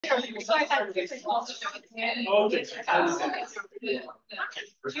Yeah,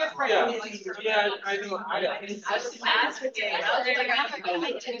 I know. I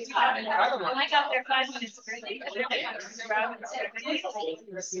got there 5 minutes early.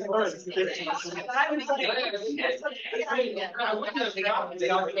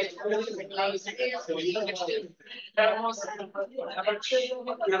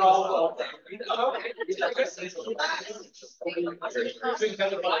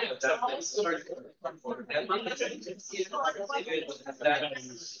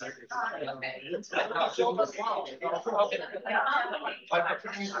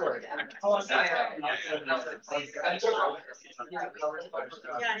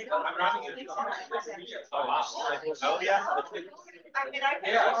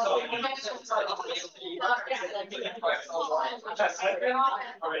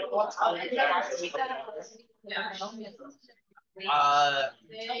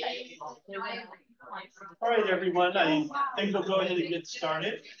 All right, everyone, I think we'll go ahead and get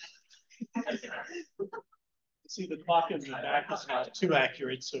started. See, the clock in the back is not too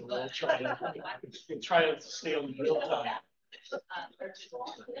accurate, so we'll try to stay on the real time.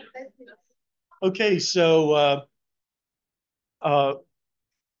 Okay, so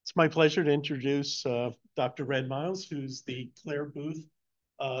it's my pleasure to introduce Dr. Redmiles, who's the Claire Booth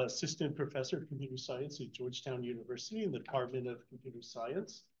Assistant Professor of Computer Science at Georgetown University in the Department of Computer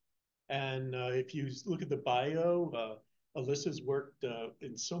Science. And if you look at the bio, Elissa's worked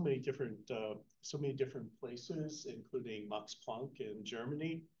in so many different places, including Max Planck in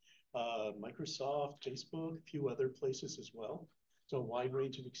Germany, Microsoft, Facebook, a few other places as well. So a wide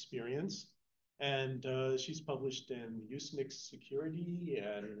range of experience. And she's published in Usenix Security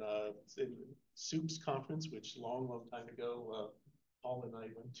and in SOUPS conference, which long time ago, Paul and I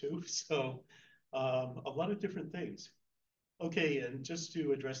went to. So a lot of different things. Okay, and just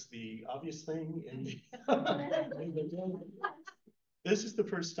to address the obvious thing, this is the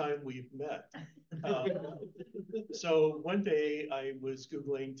first time we've met. So one day I was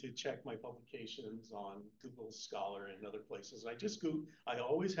Googling to check my publications on Google Scholar and other places. I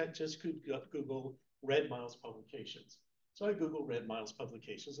always had just Google Redmiles publications. So I Google Redmiles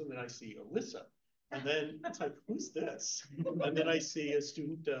publications, and then I see Elissa. And then it's like, who's this? And then I see a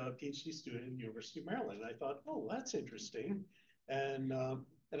student, PhD student at the University of Maryland. And I thought, oh, that's interesting. And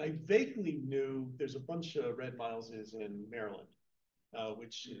I vaguely knew there's a bunch of Redmiles in Maryland,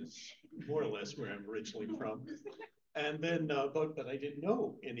 which is more or less where I'm originally from. And then, but I didn't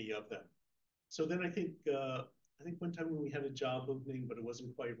know any of them. So then I think one time when we had a job opening, but it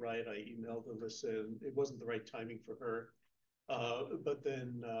wasn't quite right, I emailed Elissa, and it wasn't the right timing for her. But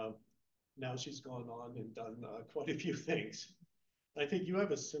then now she's gone on and done quite a few things. I think you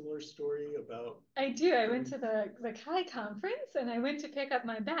have a similar story about... I do. I went to the Chi conference and I went to pick up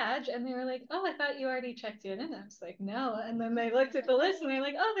my badge and they were like, oh, I thought you already checked in. And I was like, no. And then they looked at the list and they're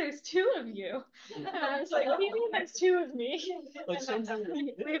like, oh, there's 2 of you. And I was like, what do you mean there's 2 of me? But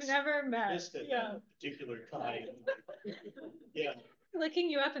we've never met. Yeah. Particular Chi. Yeah. Looking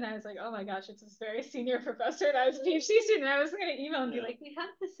you up and I was like, oh my gosh, it's this very senior professor and I was a PhD student. I was going to email and be like, we have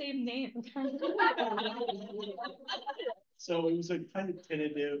the same name. So it was a kind of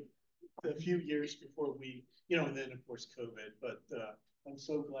tentative a few years before we, and then of course COVID, but I'm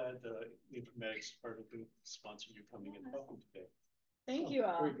so glad the informatics department could sponsor you coming and talking today. Thank you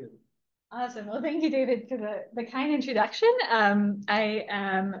all. Very good. Awesome. Well, thank you, David, for the kind introduction. I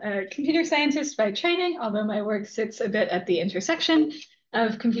am a computer scientist by training, although my work sits a bit at the intersection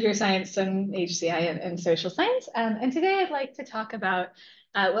of computer science and HCI and social science. And today I'd like to talk about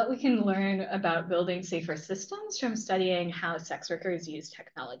what we can learn about building safer systems from studying how sex workers use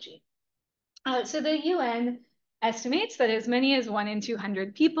technology. So the UN estimates that as many as 1 in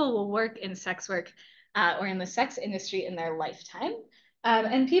 200 people will work in sex work or in the sex industry in their lifetime.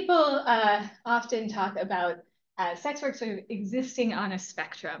 And people often talk about sex work sort of existing on a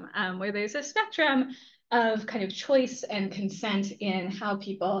spectrum, where there's a spectrum of kind of choice and consent in how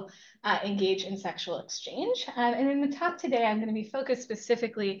people engage in sexual exchange. And in the talk today, I'm going to be focused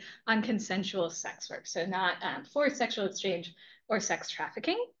specifically on consensual sex work, so not forced sexual exchange or sex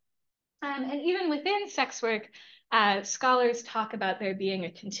trafficking. And even within sex work, scholars talk about there being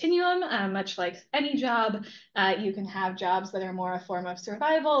a continuum, much like any job. You can have jobs that are more a form of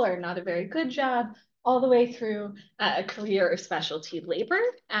survival or not a very good job, all the way through a career or specialty labor.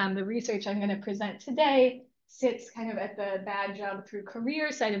 The research I'm going to present today sits kind of at the bad job through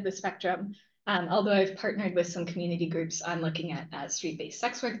career side of the spectrum, although I've partnered with some community groups on looking at street-based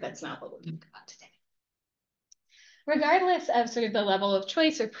sex work. That's not what we'll talk about today. regardless of sort of the level of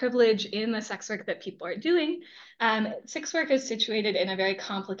choice or privilege in the sex work that people are doing, sex work is situated in a very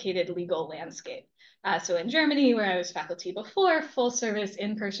complicated legal landscape. So in Germany, where I was faculty before, full service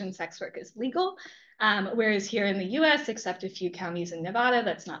in-person sex work is legal. Whereas here in the US, except a few counties in Nevada,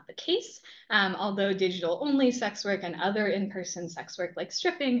 that's not the case. Although digital-only sex work and other in-person sex work like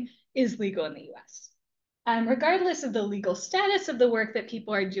stripping is legal in the US. Regardless of the legal status of the work that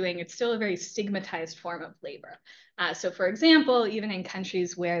people are doing, it's still a very stigmatized form of labor. So for example, even in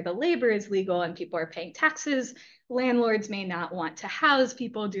countries where the labor is legal and people are paying taxes, landlords may not want to house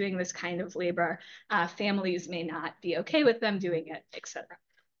people doing this kind of labor. Families may not be okay with them doing it, etc.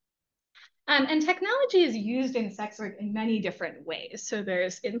 And technology is used in sex work in many different ways. So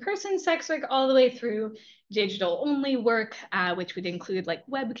there's in-person sex work all the way through digital-only work, which would include like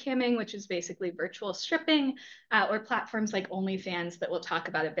webcamming, which is basically virtual stripping, or platforms like OnlyFans that we'll talk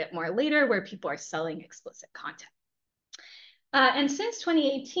about a bit more later, where people are selling explicit content. And since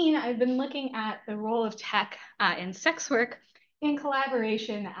 2018, I've been looking at the role of tech in sex work in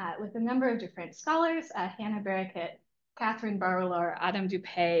collaboration with a number of different scholars, Hanna, Barakat, Catherine Barwulor, Adam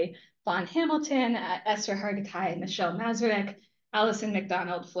Doupe, Vaughn Hamilton, Eszter Hargittai, Michelle Mazurek, Allison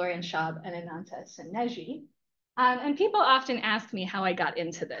McDonald, Florian Schaub, and Ananta Soneji. And people often ask me how I got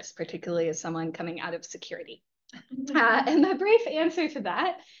into this, particularly as someone coming out of security. And the brief answer to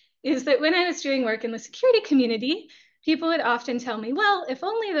that is that when I was doing work in the security community, people would often tell me, well, if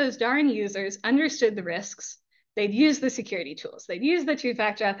only those darn users understood the risks, they'd use the security tools, they'd use the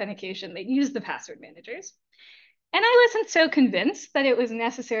two-factor authentication, they'd use the password managers. And I wasn't so convinced that it was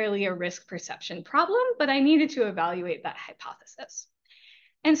necessarily a risk perception problem, but I needed to evaluate that hypothesis.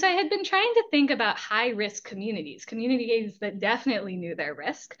 And so I had been trying to think about high-risk communities, communities that definitely knew their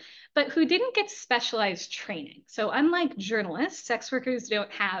risk, but who didn't get specialized training. So unlike journalists, sex workers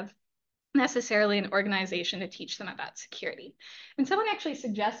don't have necessarily an organization to teach them about security. And someone actually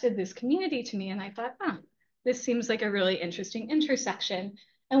suggested this community to me, and I thought, oh, this seems like a really interesting intersection.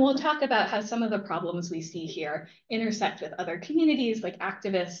 And we'll talk about how some of the problems we see here intersect with other communities like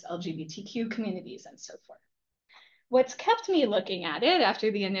activists, LGBTQ communities, and so forth. What's kept me looking at it after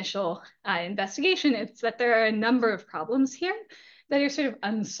the initial investigation is that there are a number of problems here that are sort of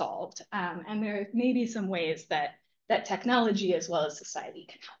unsolved. And there may be some ways that technology as well as society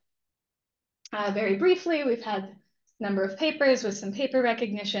can help. Very briefly, we've had a number of papers with some paper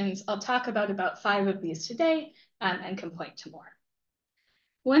recognitions. I'll talk about 5 of these today and can point to more.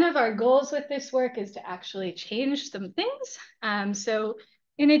 One of our goals with this work is to actually change some things. So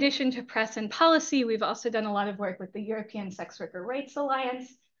in addition to press and policy, we've also done a lot of work with the European Sex Worker Rights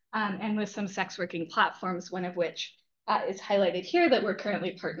Alliance and with some sex working platforms, one of which is highlighted here that we're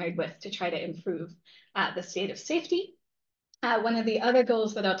currently partnered with to try to improve the state of safety. One of the other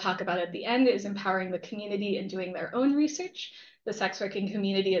goals that I'll talk about at the end is empowering the community in doing their own research. The sex working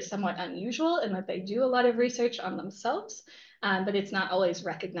community is somewhat unusual in that they do a lot of research on themselves, but it's not always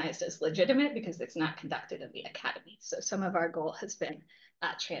recognized as legitimate because it's not conducted in the academy. So some of our goal has been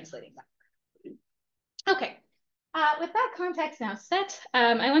translating that. Okay, with that context now set,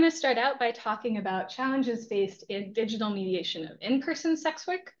 I want to start out by talking about challenges faced in digital mediation of in-person sex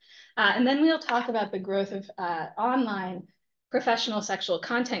work. And then we'll talk about the growth of online professional sexual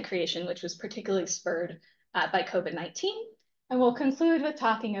content creation, which was particularly spurred by COVID-19. And we'll conclude with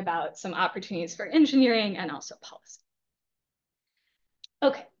talking about some opportunities for engineering and also policy.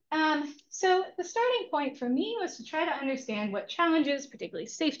 Okay, so the starting point for me was to try to understand what challenges, particularly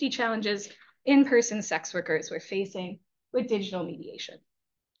safety challenges, in-person sex workers were facing with digital mediation.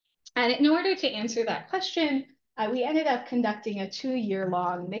 And in order to answer that question, we ended up conducting a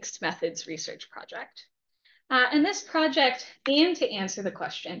 2-year-long mixed methods research project. And this project aimed to answer the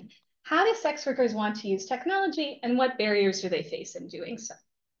question, how do sex workers want to use technology and what barriers do they face in doing so?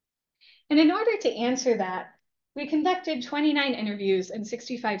 And in order to answer that, we conducted 29 interviews and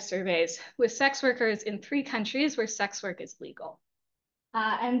 65 surveys with sex workers in 3 countries where sex work is legal.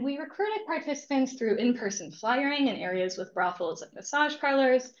 And we recruited participants through in-person flyering in areas with brothels and massage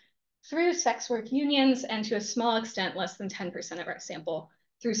parlors, through sex work unions, and to a small extent, less than 10% of our sample,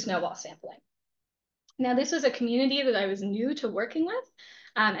 through snowball sampling. Now, this was a community that I was new to working with,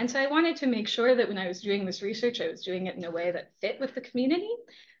 and so I wanted to make sure that when I was doing this research, I was doing it in a way that fit with the community.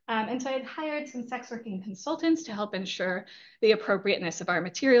 And so I had hired some sex working consultants to help ensure the appropriateness of our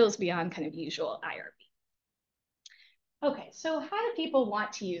materials beyond kind of usual IRB. Okay, so how do people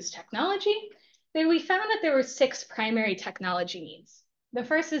want to use technology? Then we found that there were 6 primary technology needs. The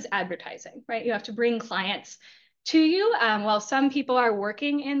first is advertising, right? You have to bring clients to you. While some people are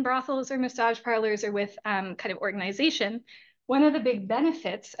working in brothels or massage parlors or with kind of organization, One of the big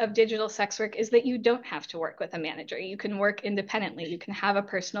benefits of digital sex work is that you don't have to work with a manager. You can work independently. You can have a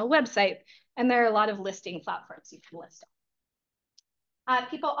personal website, and there are a lot of listing platforms you can list on.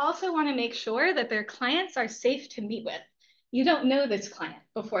 People also want to make sure that their clients are safe to meet with. You don't know this client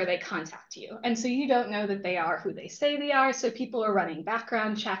before they contact you, and so you don't know that they are who they say they are, so people are running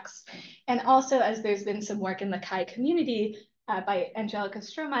background checks. And also, as there's been some work in the Chi community, by Angelica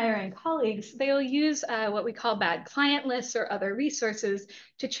Strohmeyer and colleagues, they will use what we call bad client lists or other resources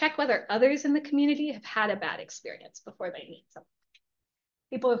to check whether others in the community have had a bad experience before they meet someone.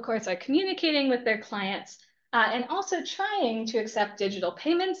 People, of course, are communicating with their clients and also trying to accept digital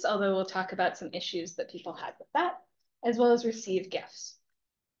payments, although we'll talk about some issues that people had with that, as well as receive gifts.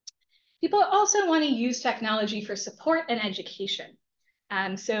 People also want to use technology for support and education.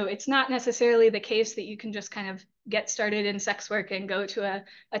 So it's not necessarily the case that you can just kind of get started in sex work and go to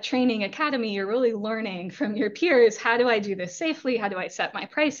a training academy. You're really learning from your peers, how do I do this safely? How do I set my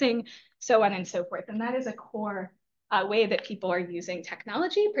pricing? So on and so forth. And that is a core way that people are using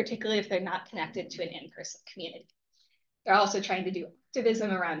technology, particularly if they're not connected to an in-person community. They're also trying to do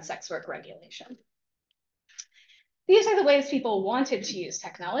activism around sex work regulation. These are the ways people wanted to use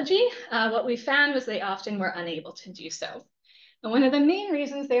technology. What we found was they often were unable to do so. And one of the main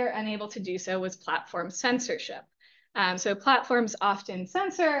reasons they were unable to do so was platform censorship. So platforms often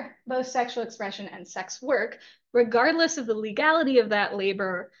censor both sexual expression and sex work, regardless of the legality of that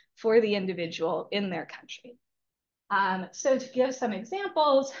labor for the individual in their country. So to give some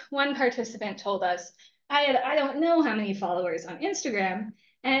examples, one participant told us, I don't know how many followers on Instagram,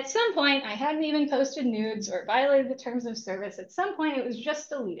 and at some point I hadn't even posted nudes or violated the terms of service. At some point it was just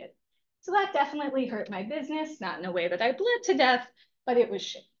deleted. So that definitely hurt my business, not in a way that I bled to death, but it was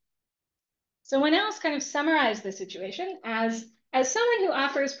shitty. Someone else kind of summarized the situation as someone who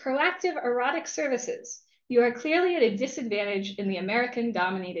offers proactive erotic services, you are clearly at a disadvantage in the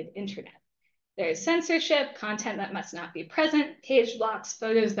American-dominated internet. There is censorship, content that must not be present, page blocks,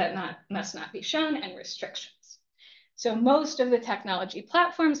 photos that must not be shown, and restrictions. So most of the technology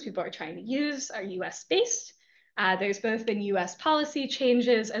platforms people are trying to use are US-based. There's both been US policy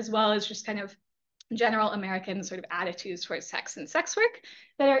changes as well as just kind of general American sort of attitudes towards sex and sex work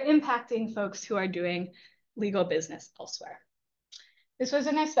that are impacting folks who are doing legal business elsewhere. This was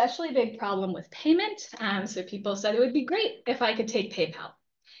an especially big problem with payment. So people said it would be great if I could take PayPal.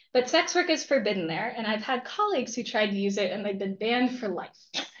 But sex work is forbidden there, and I've had colleagues who tried to use it and they've been banned for life.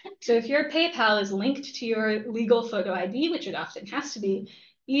 So if your PayPal is linked to your legal photo ID, which it often has to be,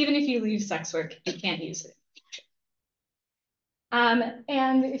 even if you leave sex work, you can't use it.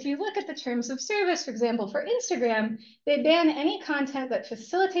 And if you look at the terms of service, for example, for Instagram, they ban any content that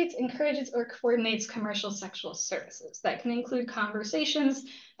facilitates, encourages, or coordinates commercial sexual services. That can include conversations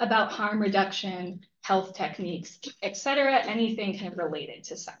about harm reduction, health techniques, etc., anything kind of related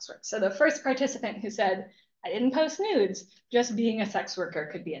to sex work. So the first participant who said, I didn't post nudes, just being a sex worker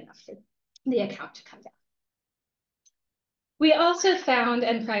could be enough for the account to come down. We also found,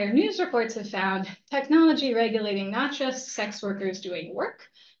 and prior news reports have found, technology regulating not just sex workers doing work,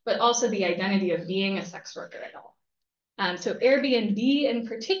 but also the identity of being a sex worker at all. So Airbnb in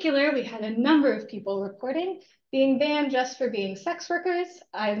particular, we had a number of people reporting being banned just for being sex workers.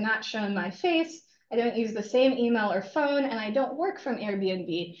 I have not shown my face. I don't use the same email or phone, and I don't work from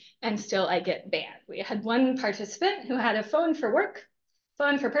Airbnb, and still I get banned. We had one participant who had a phone for work,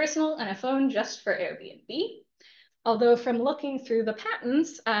 phone for personal, and a phone just for Airbnb. Although from looking through the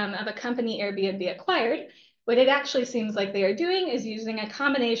patents of a company Airbnb acquired, what it actually seems like they are doing is using a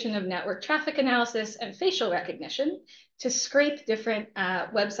combination of network traffic analysis and facial recognition to scrape different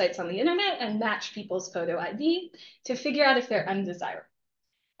websites on the internet and match people's photo ID to figure out if they're undesirable.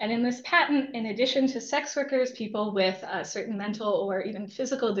 And in this patent, in addition to sex workers, people with certain mental or even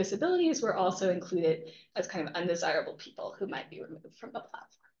physical disabilities were also included as kind of undesirable people who might be removed from the platform.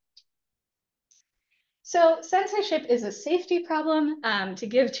 So censorship is a safety problem. To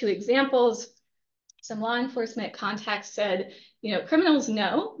give two examples, some law enforcement contacts said, criminals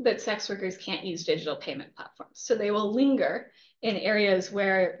know that sex workers can't use digital payment platforms. So they will linger in areas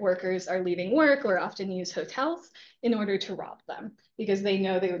where workers are leaving work or often use hotels in order to rob them because they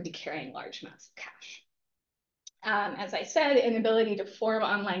know they would be carrying large amounts of cash. As I said, inability to form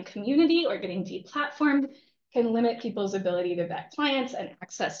online community or getting deplatformed can limit people's ability to vet clients and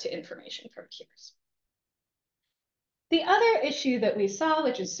access to information from peers. The other issue that we saw,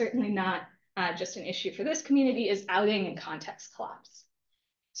 which is certainly not just an issue for this community, is outing and context collapse.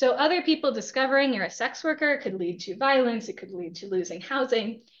 So other people discovering you're a sex worker could lead to violence. It could lead to losing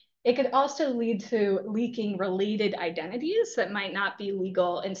housing. It could also lead to leaking related identities that might not be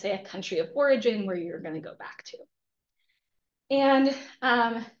legal in, say, a country of origin where you're going to go back to. And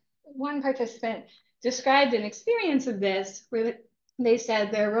one participant described an experience of this where they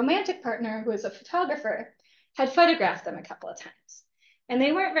said their romantic partner, who was a photographer, had photographed them a couple of times. And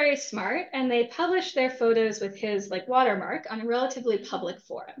they weren't very smart, and they published their photos with his like watermark on a relatively public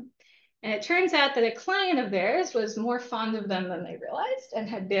forum. And it turns out that a client of theirs was more fond of them than they realized and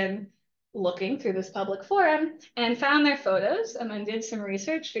had been looking through this public forum and found their photos and then did some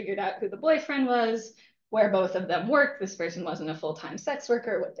research, figured out who the boyfriend was, where both of them worked. This person wasn't a full-time sex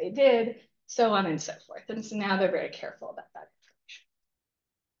worker, what they did, so on and so forth. And so now they're very careful about that information.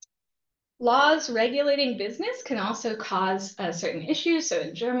 Laws regulating business can also cause certain issues. So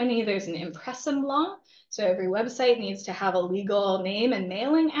in Germany, there's an Impressum law. So every website needs to have a legal name and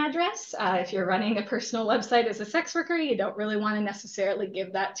mailing address. If you're running a personal website as a sex worker, you don't really want to necessarily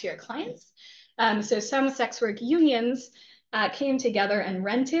give that to your clients. So some sex work unions came together and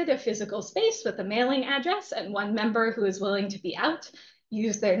rented a physical space with a mailing address, and one member who is willing to be out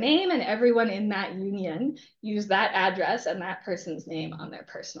used their name, and everyone in that union used that address and that person's name on their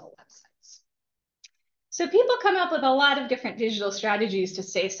personal websites. So people come up with a lot of different digital strategies to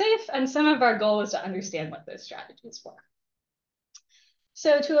stay safe, and some of our goal was to understand what those strategies were.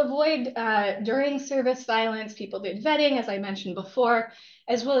 So to avoid during service violence, people did vetting, as I mentioned before,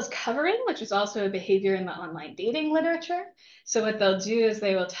 as well as covering, which is also a behavior in the online dating literature. So what they'll do is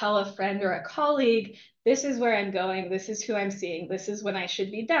they will tell a friend or a colleague, this is where I'm going, this is who I'm seeing, this is when I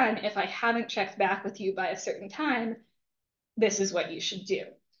should be done. If I haven't checked back with you by a certain time, this is what you should do.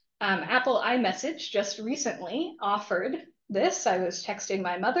 Apple iMessage just recently offered this. I was texting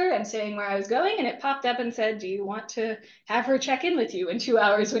my mother and saying where I was going, and it popped up and said, do you want to have her check in with you in 2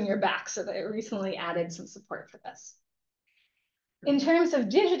 hours when you're back? So they recently added some support for this. In terms of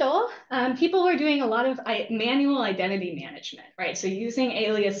digital, people were doing a lot of manual identity management, right? So using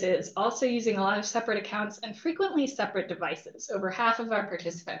aliases, also using a lot of separate accounts and frequently separate devices. Over half of our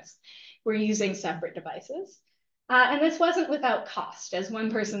participants were using separate devices. And this wasn't without cost. As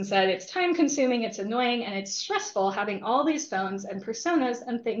one person said, it's time consuming, it's annoying, and it's stressful having all these phones and personas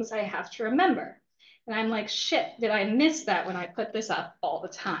and things I have to remember. And I'm like, shit, did I miss that when I put this up all the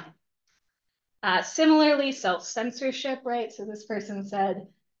time? Similarly, self-censorship, right? So this person said,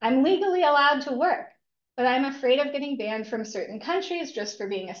 I'm legally allowed to work, but I'm afraid of getting banned from certain countries just for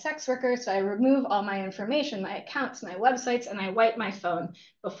being a sex worker. So I remove all my information, my accounts, my websites, and I wipe my phone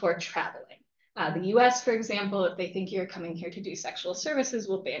before traveling. The US, for example, if they think you're coming here to do sexual services,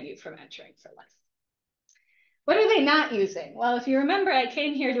 will ban you from entering for life. What are they not using? Well, if you remember, I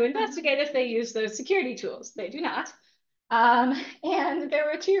came here to investigate if they use those security tools. They do not. And there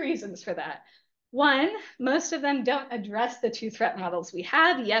were 2 reasons for that. One, most of them don't address the 2 threat models we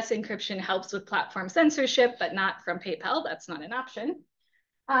have. Yes, encryption helps with platform censorship, but not from PayPal. That's not an option.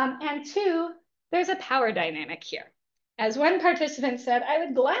 And 2, there's a power dynamic here. As one participant said, I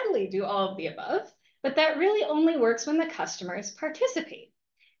would gladly do all of the above, but that really only works when the customers participate.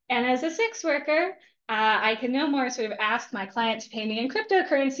 And as a sex worker, I can no more sort of ask my client to pay me in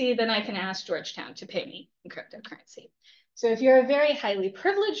cryptocurrency than I can ask Georgetown to pay me in cryptocurrency. So if you're a very highly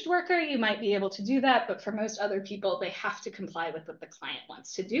privileged worker, you might be able to do that, but for most other people, they have to comply with what the client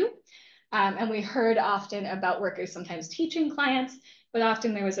wants to do. And we heard often about workers sometimes teaching clients, but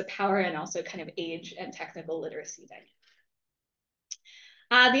often there was a power and also kind of age and technical literacy dynamic.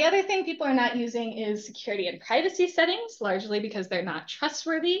 The other thing people are not using is security and privacy settings, largely because they're not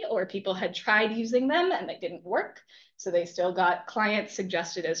trustworthy or people had tried using them and they didn't work. So they still got clients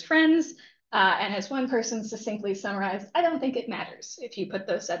suggested as friends. And as one person succinctly summarized, I don't think it matters if you put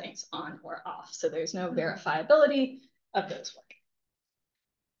those settings on or off. So there's no verifiability of those working.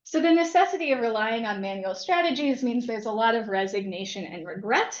 So the necessity of relying on manual strategies means there's a lot of resignation and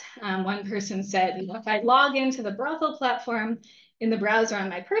regret. One person said, if I log into the brothel platform in the browser on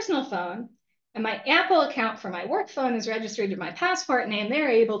my personal phone, and my Apple account for my work phone is registered to my passport name, they're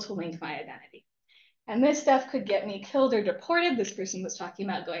able to link my identity. And this stuff could get me killed or deported. This person was talking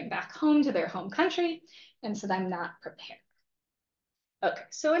about going back home to their home country and said, I'm not prepared. Okay,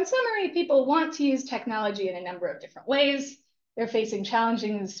 so in summary, people want to use technology in a number of different ways. They're facing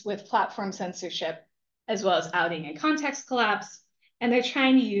challenges with platform censorship, as well as outing and context collapse. And they're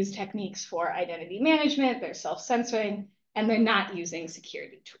trying to use techniques for identity management, they're self-censoring, and they're not using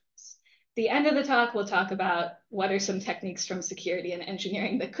security tools. At the end of the talk, we'll talk about what are some techniques from security and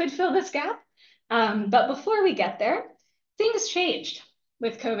engineering that could fill this gap. But before we get there, things changed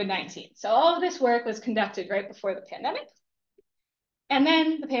with COVID-19. So all of this work was conducted right before the pandemic. And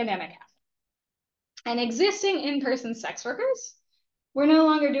then the pandemic happened. And existing in-person sex workers were no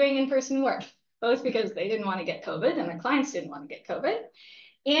longer doing in-person work, both because they didn't want to get COVID and their clients didn't want to get COVID,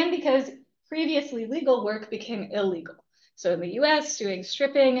 and because previously legal work became illegal. So in the US, doing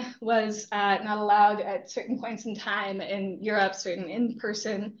stripping was not allowed at certain points in time. In Europe, certain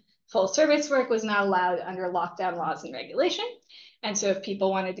in-person full service work was not allowed under lockdown laws and regulation. And so if people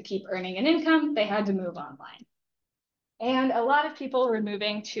wanted to keep earning an income, they had to move online. And a lot of people were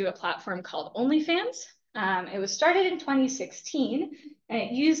moving to a platform called OnlyFans. It was started in 2016, and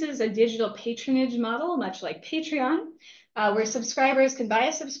it uses a digital patronage model, much like Patreon, where subscribers can buy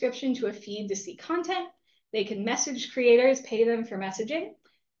a subscription to a feed to see content. They can message creators, pay them for messaging.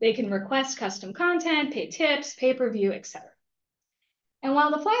 They can request custom content, pay tips, pay-per-view, etc. And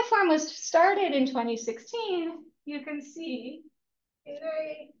while the platform was started in 2016, you can see a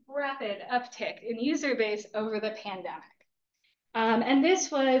very rapid uptick in user base over the pandemic. And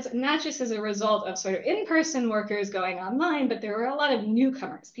this was not just as a result of sort of in-person workers going online, but there were a lot of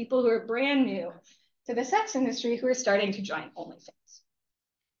newcomers, people who are brand new to the sex industry who are starting to join OnlyFans.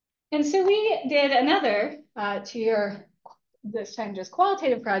 And so we did another this time just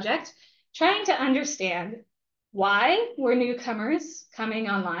qualitative project, trying to understand why were newcomers coming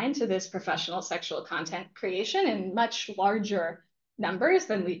online to this professional sexual content creation in much larger numbers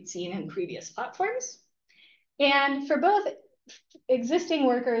than we'd seen in previous platforms. And for both existing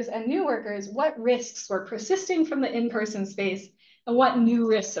workers and new workers, what risks were persisting from the in-person space and what new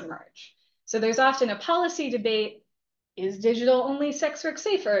risks emerge? So there's often a policy debate. Is digital only sex work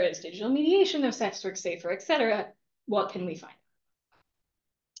safer? Is digital mediation of sex work safer, et cetera? What can we find?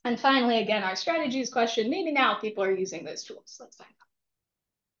 And finally, again, our strategies question, maybe now people are using those tools. Let's find out.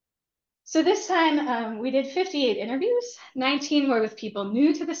 So this time we did 58 interviews. 19 were with people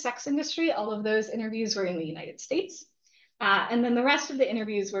new to the sex industry. All of those interviews were in the United States. And then the rest of the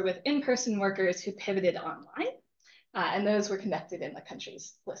interviews were with in-person workers who pivoted online. And those were conducted in the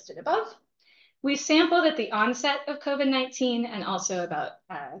countries listed above. We sampled at the onset of COVID-19 and also about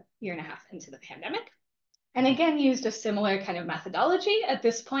a year and a half into the pandemic. And again, used a similar kind of methodology. At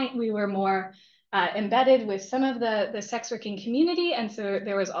this point, we were more embedded with some of the sex working community. And so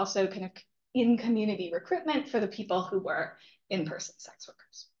there was also kind of in-community recruitment for the people who were in-person sex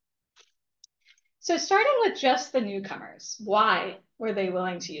workers. So starting with just the newcomers, why were they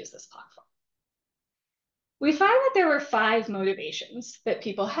willing to use this platform? We found that there were 5 motivations that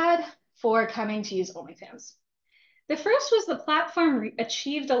people had for coming to use OnlyFans. The first was the platform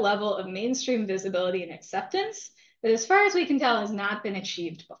achieved a level of mainstream visibility and acceptance that, as far as we can tell, has not been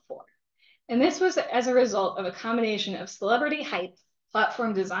achieved before. And this was as a result of a combination of celebrity hype,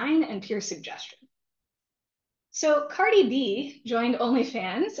 platform design, and pure suggestion. So Cardi B joined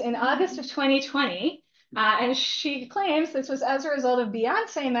OnlyFans in August of 2020, and she claims this was as a result of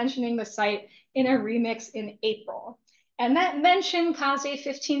Beyonce mentioning the site in a remix in April. And that mention caused a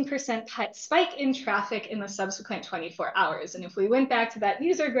 15% spike in traffic in the subsequent 24 hours. And if we went back to that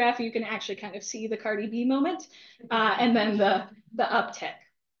user graph, you can actually kind of see the Cardi B moment and then the uptick.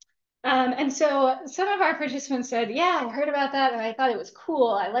 And so some of our participants said, yeah, I heard about that and I thought it was cool.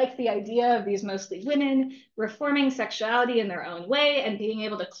 I like the idea of these mostly women reforming sexuality in their own way and being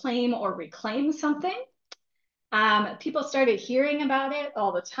able to claim or reclaim something. People started hearing about it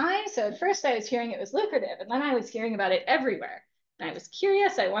all the time. So at first I was hearing it was lucrative, and then I was hearing about it everywhere. And I was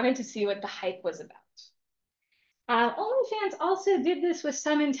curious. I wanted to see what the hype was about. OnlyFans also did this with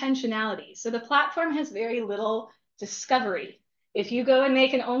some intentionality. So the platform has very little discovery. If you go and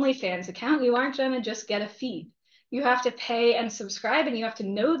make an OnlyFans account, you aren't going to just get a feed. You have to pay and subscribe, and you have to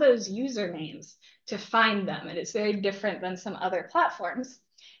know those usernames to find them. And it's very different than some other platforms.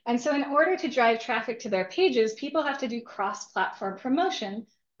 And so in order to drive traffic to their pages, people have to do cross-platform promotion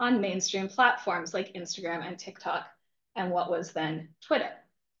on mainstream platforms like Instagram and TikTok and what was then Twitter.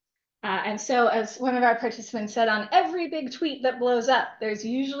 And so as one of our participants said, on every big tweet that blows up, there's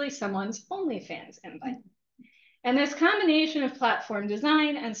usually someone's OnlyFans invite. And this combination of platform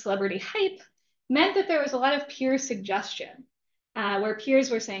design and celebrity hype meant that there was a lot of peer suggestion, where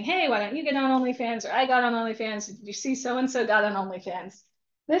peers were saying, hey, why don't you get on OnlyFans? Or I got on OnlyFans. Did you see so-and-so got on OnlyFans?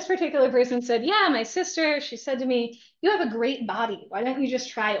 This particular person said, yeah, my sister, she said to me, you have a great body. Why don't you just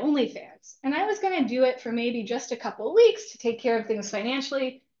try OnlyFans? And I was going to do it for maybe just a couple of weeks to take care of things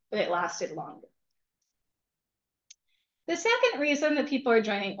financially, but it lasted longer. The second reason that people are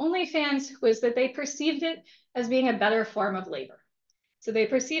joining OnlyFans was that they perceived it as being a better form of labor. So they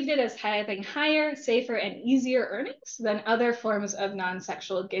perceived it as having higher, safer, and easier earnings than other forms of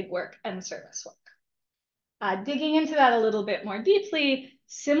non-sexual gig work and service work. Digging into that a little bit more deeply,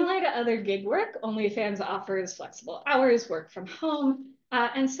 similar to other gig work, OnlyFans offers flexible hours, work from home,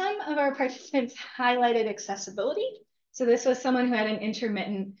 and some of our participants highlighted accessibility. So this was someone who had an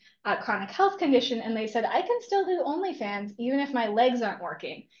intermittent chronic health condition, and they said, I can still do OnlyFans even if my legs aren't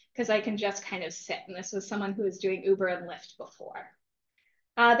working, because I can just kind of sit. And this was someone who was doing Uber and Lyft before.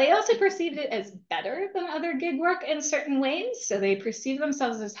 They also perceived it as better than other gig work in certain ways. So they perceived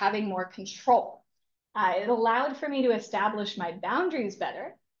themselves as having more control. It allowed for me to establish my boundaries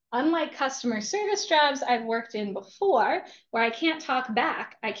better. Unlike customer service jobs I've worked in before, where I can't talk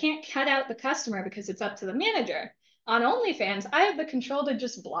back, I can't cut out the customer because it's up to the manager. On OnlyFans, I have the control to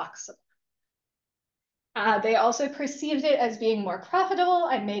just block someone. They also perceived it as being more profitable.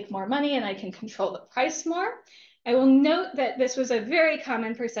 I make more money and I can control the price more. I will note that this was a very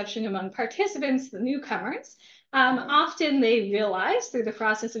common perception among participants, the newcomers. Often they realized through the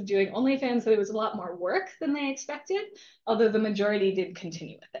process of doing OnlyFans that it was a lot more work than they expected, although the majority did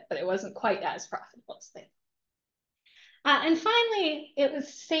continue with it, but it wasn't quite as profitable as they thought. And finally, it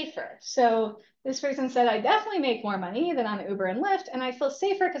was safer. So this person said, I definitely make more money than on Uber and Lyft, and I feel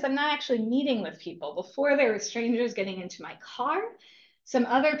safer because I'm not actually meeting with people. Before, there were strangers getting into my car. Some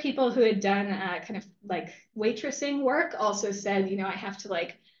other people who had done kind of like waitressing work also said, you know, I have to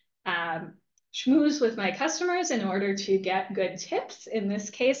like schmooze with my customers in order to get good tips. In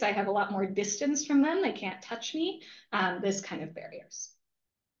this case, I have a lot more distance from them. They can't touch me, this kind of barriers.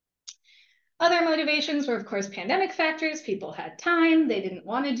 Other motivations were, of course, pandemic factors. People had time. They didn't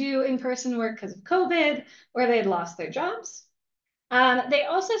want to do in-person work because of COVID, or they had lost their jobs. They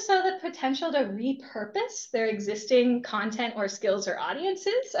also saw the potential to repurpose their existing content or skills or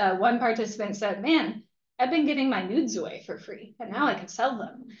audiences. One participant said, man, I've been giving my nudes away for free, and now I can sell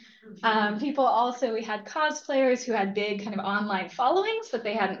them. People also, we had cosplayers who had big kind of online followings, but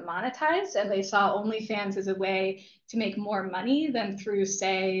they hadn't monetized, and they saw OnlyFans as a way to make more money than through,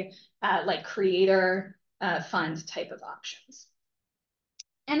 say, like creator fund type of options.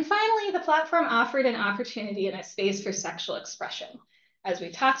 And finally, the platform offered an opportunity and a space for sexual expression. As we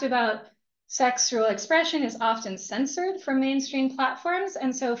talked about, sexual expression is often censored from mainstream platforms.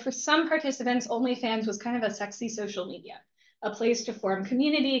 And so for some participants, OnlyFans was kind of a sexy social media, a place to form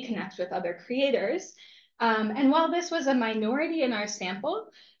community, connect with other creators. And while this was a minority in our sample,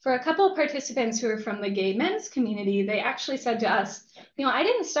 for a couple of participants who are from the gay men's community, they actually said to us, you know, I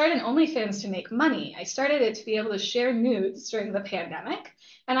didn't start an OnlyFans to make money. I started it to be able to share nudes during the pandemic.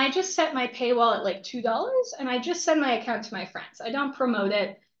 And I just set my paywall at like $2, and I just send my account to my friends. I don't promote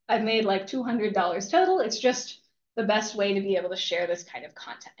it. I've made like $200 total. It's just the best way to be able to share this kind of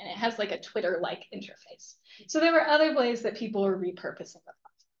content. And it has like a Twitter-like interface. So there were other ways that people were repurposing the platform.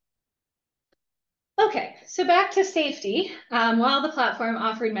 Okay, so back to safety. While the platform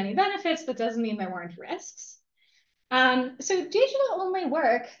offered many benefits, that doesn't mean there weren't risks. So digital-only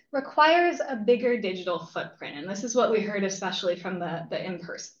work requires a bigger digital footprint, and this is what we heard especially from the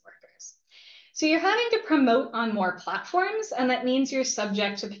in-person workers. So you're having to promote on more platforms, and that means you're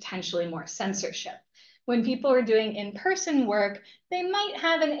subject to potentially more censorship. When people are doing in-person work, they might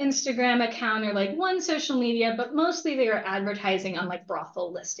have an Instagram account or like one social media, but mostly they are advertising on like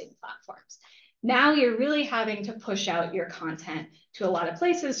brothel listing platforms. Now you're really having to push out your content to a lot of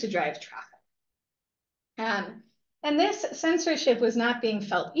places to drive traffic. And this censorship was not being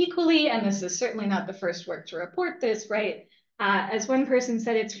felt equally, and this is certainly not the first work to report this, right? As one person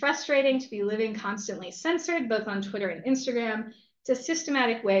said, it's frustrating to be living constantly censored, both on Twitter and Instagram. It's a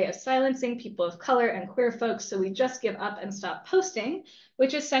systematic way of silencing people of color and queer folks, so we just give up and stop posting,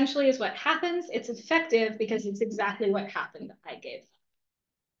 which essentially is what happens. It's effective because it's exactly what happened. I gave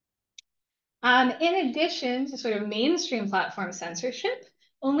up. In addition to sort of mainstream platform censorship,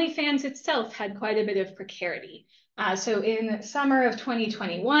 OnlyFans itself had quite a bit of precarity. So in summer of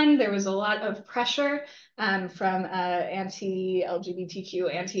 2021, there was a lot of pressure from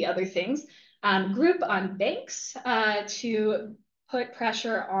anti-LGBTQ, anti-other things group on banks to put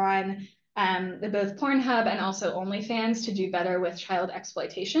pressure on both Pornhub and also OnlyFans to do better with child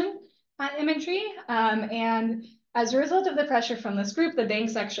exploitation imagery. And as a result of the pressure from this group, the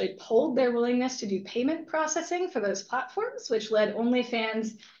banks actually pulled their willingness to do payment processing for those platforms, which led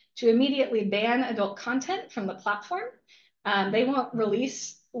OnlyFans to immediately ban adult content from the platform. They won't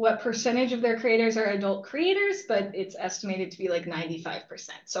release what percentage of their creators are adult creators, but it's estimated to be like 95%.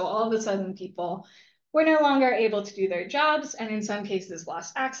 So all of a sudden people were no longer able to do their jobs, and in some cases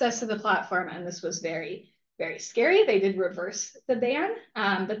lost access to the platform, and this was very, very scary. They did reverse the ban,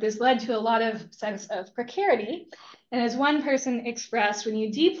 but this led to a lot of sense of precarity. And as one person expressed, when you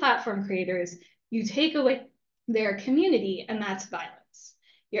deplatform creators, you take away their community, and that's violence.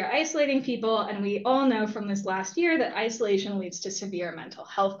 You're isolating people, and we all know from this last year that isolation leads to severe mental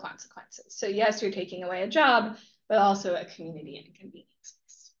health consequences. So yes, you're taking away a job, but also a community and convenience.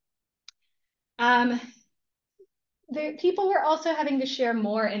 people were also having to share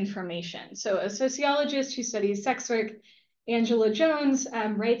more information. So a sociologist who studies sex work, Angela Jones,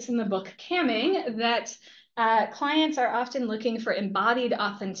 writes in the book Camming that clients are often looking for embodied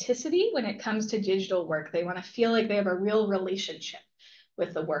authenticity when it comes to digital work. They want to feel like they have a real relationship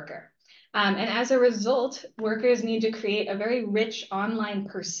with the worker. And as a result, workers need to create a very rich online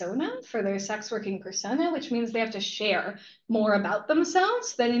persona for their sex working persona, which means they have to share more about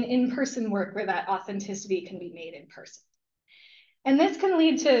themselves than in in-person work where that authenticity can be made in person. And this can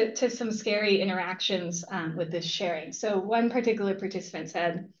lead to some scary interactions with this sharing. So one particular participant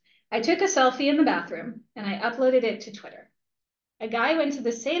said, I took a selfie in the bathroom and I uploaded it to Twitter. A guy went to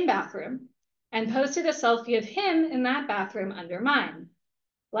the same bathroom and posted a selfie of him in that bathroom under mine.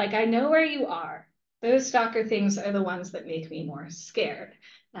 Like, I know where you are. Those stalker things are the ones that make me more scared.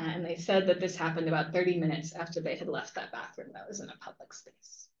 And they said that this happened about 30 minutes after they had left that bathroom that was in a public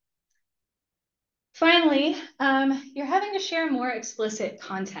space. Finally, you're having to share more explicit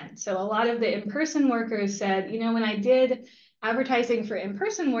content. So a lot of the in-person workers said, you know, when I did advertising for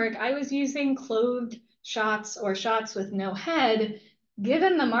in-person work, I was using clothed shots or shots with no head.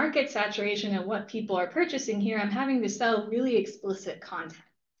 Given the market saturation and what people are purchasing here, I'm having to sell really explicit content.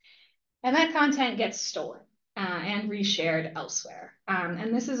 And that content gets stolen and reshared elsewhere.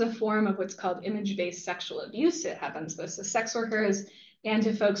 And this is a form of what's called image-based sexual abuse. It happens both to sex workers and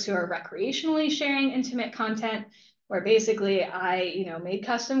to folks who are recreationally sharing intimate content, where basically I, made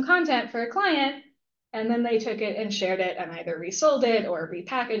custom content for a client, and then they took it and shared it and either resold it or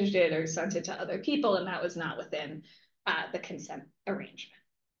repackaged it or sent it to other people, and that was not within the consent arrangement.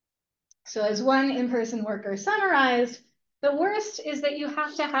 So as one in-person worker summarized, the worst is that you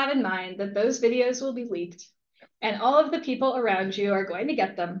have to have in mind that those videos will be leaked and all of the people around you are going to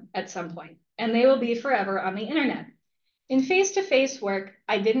get them at some point, and they will be forever on the internet. In face-to-face work,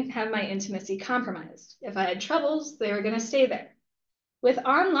 I didn't have my intimacy compromised. If I had troubles, they were going to stay there. With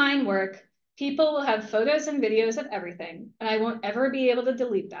online work, people will have photos and videos of everything, and I won't ever be able to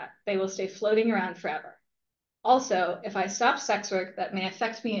delete that. They will stay floating around forever. Also, if I stop sex work, that may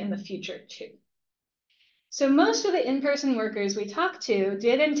affect me in the future too. So most of the in-person workers we talked to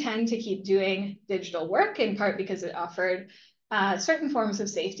did intend to keep doing digital work, in part because it offered certain forms of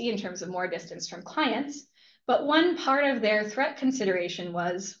safety in terms of more distance from clients. But one part of their threat consideration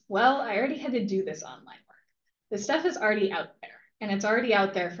was, well, I already had to do this online work. The stuff is already out there, and it's already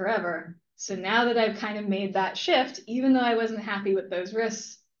out there forever. So now that I've kind of made that shift, even though I wasn't happy with those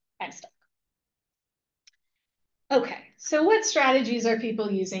risks, I'm stuck. Okay, so what strategies are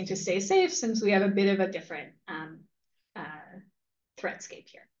people using to stay safe, since we have a bit of a different threatscape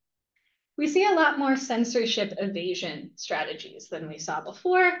here? We see a lot more censorship evasion strategies than we saw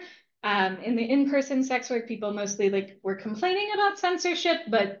before. In the in-person sex work, people mostly were complaining about censorship,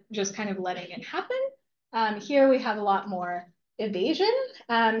 but just kind of letting it happen. Here we have a lot more evasion.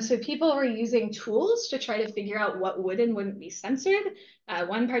 So people were using tools to try to figure out what would and wouldn't be censored.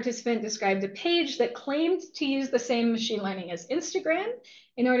 One participant described a page that claimed to use the same machine learning as Instagram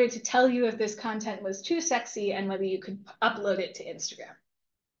in order to tell you if this content was too sexy and whether you could upload it to Instagram.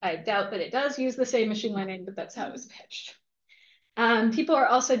 I doubt that it does use the same machine learning, but that's how it was pitched. People are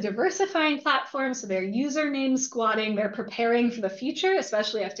also diversifying platforms, so they're username squatting, they're preparing for the future,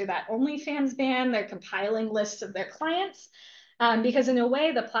 especially after that OnlyFans ban. They're compiling lists of their clients, because in a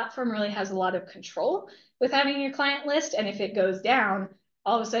way, the platform really has a lot of control with having your client list, and if it goes down,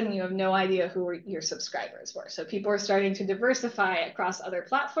 all of a sudden you have no idea who your subscribers were. So people are starting to diversify across other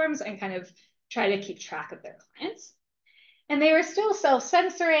platforms and kind of try to keep track of their clients. And they were still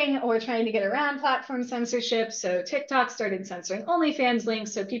self-censoring or trying to get around platform censorship. So TikTok started censoring OnlyFans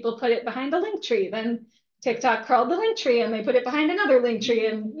links, so people put it behind a link tree. Then TikTok crawled the link tree and they put it behind another link tree,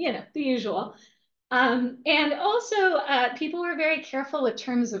 and the usual. And also people were very careful with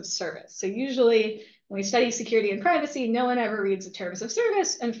terms of service. So usually when we study security and privacy, no one ever reads the terms of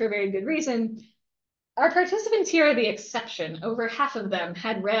service, and for very good reason. Our participants here are the exception. Over half of them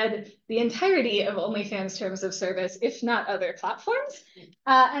had read the entirety of OnlyFans terms of service, if not other platforms.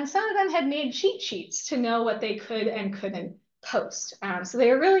 And some of them had made cheat sheets to know what they could and couldn't post. So they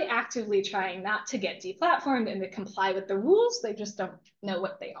are really actively trying not to get deplatformed and to comply with the rules. They just don't know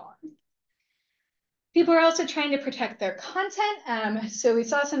what they are. People are also trying to protect their content. So we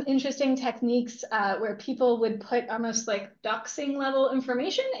saw some interesting techniques where people would put almost like doxing level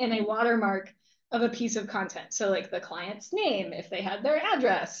information in a watermark of a piece of content. So like the client's name, if they had their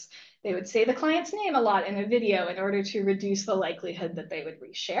address, they would say the client's name a lot in a video in order to reduce the likelihood that they would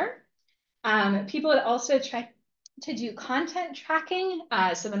reshare. People would also try to do content tracking.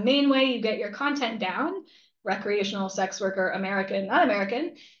 So the main way you get your content down, recreational sex worker, American, not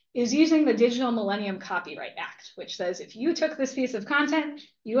American, is using the Digital Millennium Copyright Act, which says if you took this piece of content,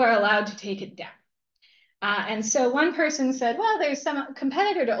 you are allowed to take it down. And so one person said, well, there's some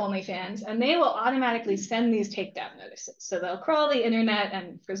competitor to OnlyFans, and they will automatically send these takedown notices. So they'll crawl the internet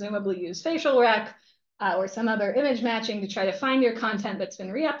and presumably use facial rec or some other image matching to try to find your content that's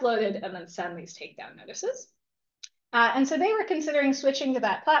been re-uploaded and then send these takedown notices. And so they were considering switching to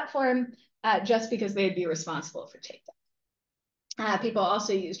that platform just because they'd be responsible for takedown. People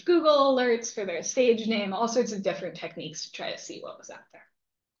also used Google alerts for their stage name, all sorts of different techniques to try to see what was out there.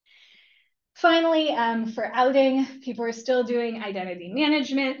 Finally, for outing, people are still doing identity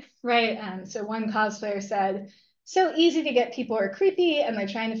management, right? So one cosplayer said, so easy to get people who are creepy and they're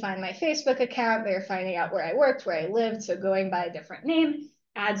trying to find my Facebook account. They're finding out where I worked, where I lived. So going by a different name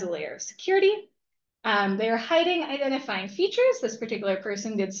adds a layer of security. They're hiding identifying features. This particular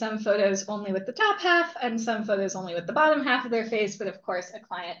person did some photos only with the top half and some photos only with the bottom half of their face. But of course, a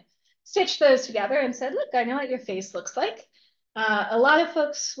client stitched those together and said, look, I know what your face looks like. A lot of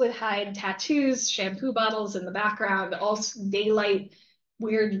folks would hide tattoos, shampoo bottles in the background, all daylight,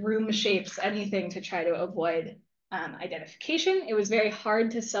 weird room shapes, anything to try to avoid identification. It was very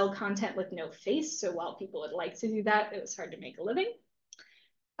hard to sell content with no face. So while people would like to do that, it was hard to make a living.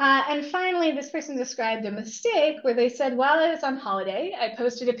 And finally, this person described a mistake where they said, while I was on holiday, I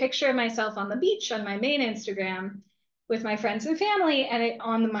posted a picture of myself on the beach on my main Instagram with my friends and family and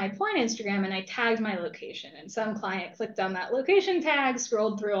on my point Instagram, and I tagged my location. And some client clicked on that location tag,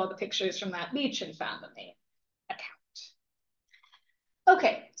 scrolled through all the pictures from that beach and found the main account.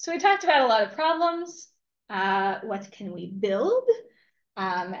 Okay, so we talked about a lot of problems. What can we build?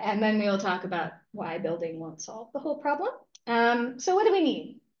 And then we'll talk about why building won't solve the whole problem. So what do we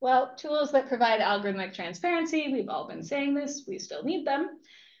need? Well, tools that provide algorithmic transparency. We've all been saying this, we still need them.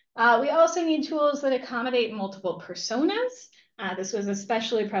 We also need tools that accommodate multiple personas. This was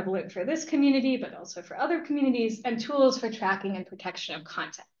especially prevalent for this community, but also for other communities, and tools for tracking and protection of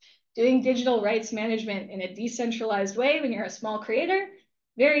content. Doing digital rights management in a decentralized way when you're a small creator,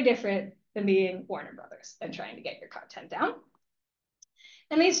 very different than being Warner Brothers and trying to get your content down.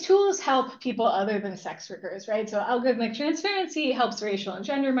 And these tools help people other than sex workers, right? So algorithmic transparency helps racial and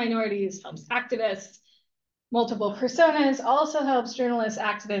gender minorities, helps activists. Multiple personas also helps journalists,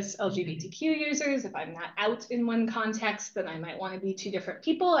 activists, LGBTQ users. If I'm not out in one context, then I might want to be two different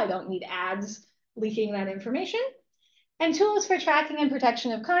people. I don't need ads leaking that information. And tools for tracking and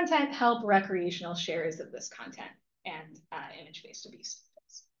protection of content help recreational sharers of this content and image-based abuse.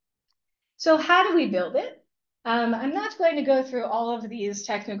 So how do we build it? I'm not going to go through all of these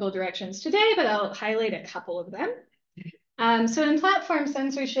technical directions today, but I'll highlight a couple of them. So in platform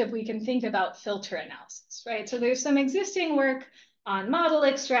censorship, we can think about filter analysis, right? So there's some existing work on model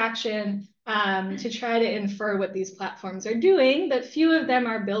extraction to try to infer what these platforms are doing, but few of them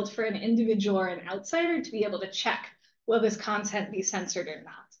are built for an individual or an outsider to be able to check, will this content be censored or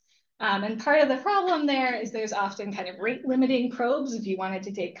not? And part of the problem there is there's often kind of rate limiting probes. If you wanted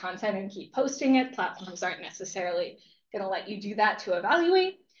to take content and keep posting it, platforms aren't necessarily going to let you do that to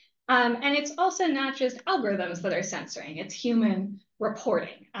evaluate. And it's also not just algorithms that are censoring, it's human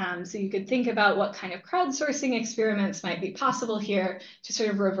reporting. So you could think about what kind of crowdsourcing experiments might be possible here to sort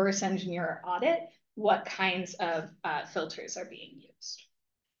of reverse engineer or audit what kinds of filters are being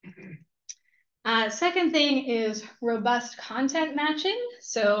used. Second thing is robust content matching.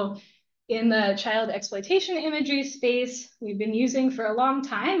 So in the child exploitation imagery space, we've been using for a long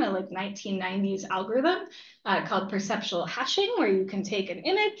time a like 1990s algorithm called perceptual hashing, where you can take an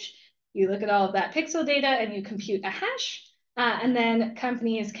image, you look at all of that pixel data and you compute a hash. And then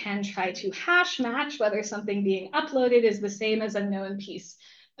companies can try to hash match whether something being uploaded is the same as a known piece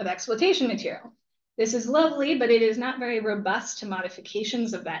of exploitation material. This is lovely, but it is not very robust to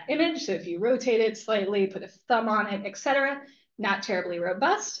modifications of that image. So if you rotate it slightly, put a thumb on it, etc., not terribly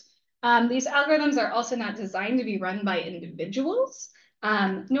robust. These algorithms are also not designed to be run by individuals,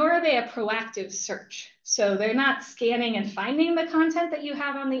 nor are they a proactive search. So they're not scanning and finding the content that you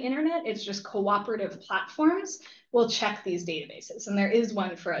have on the internet. It's just cooperative platforms will check these databases. And there is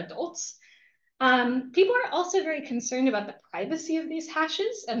one for adults. People are also very concerned about the privacy of these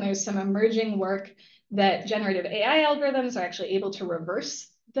hashes. And there's some emerging work that generative AI algorithms are actually able to reverse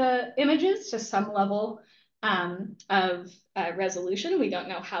the images to some level of resolution. We don't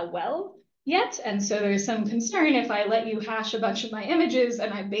know how well yet. And so there's some concern if I let you hash a bunch of my images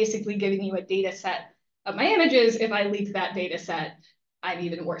and I'm basically giving you a data set of my images, if I leak that data set, I'm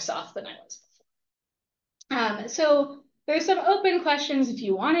even worse off than I was before. So there's some open questions if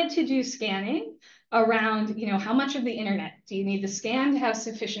you wanted to do scanning around, how much of the internet do you need to scan to have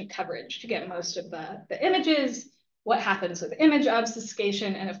sufficient coverage to get most of the images? what happens with image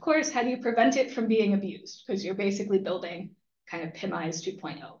obfuscation, and of course, how do you prevent it from being abused? Because you're basically building kind of PIMIze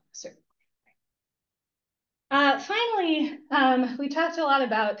 2.0. Finally, we talked a lot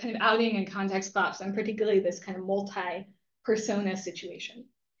about kind of outing and context clubs, and particularly this kind of multi-persona situation.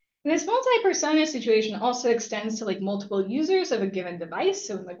 And this multi-persona situation also extends to like multiple users of a given device.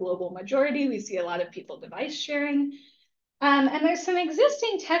 So in the global majority, we see a lot of people device sharing. And there's some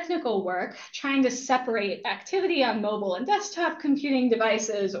existing technical work trying to separate activity on mobile and desktop computing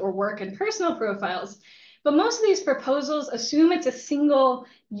devices or work and personal profiles. But most of these proposals assume it's a single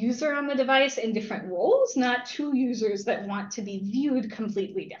user on the device in different roles, not two users that want to be viewed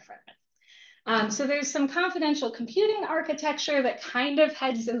completely differently. So there's some confidential computing architecture that kind of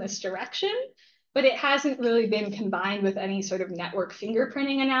heads in this direction, but it hasn't really been combined with any sort of network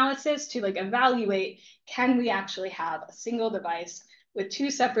fingerprinting analysis to like evaluate, can we actually have a single device with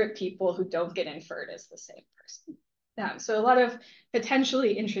two separate people who don't get inferred as the same person? So a lot of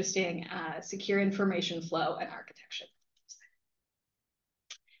potentially interesting secure information flow and architecture.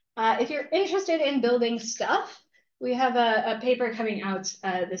 If you're interested in building stuff, we have a paper coming out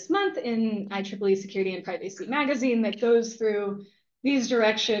this month in IEEE Security and Privacy magazine that goes through these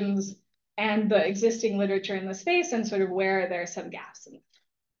directions and the existing literature in the space and sort of where there are some gaps in it.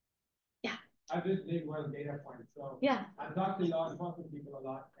 Yeah. I just did one data point. So yeah, I've talked to law enforcement people a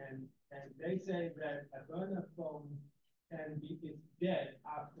lot, and they say that a burner phone is dead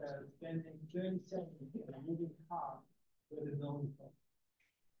after spending 30 seconds in a moving car with a known phone.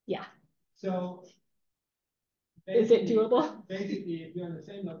 Yeah. So is it doable? Basically, if you're in the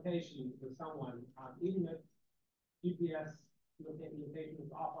same location with someone, even if GPS location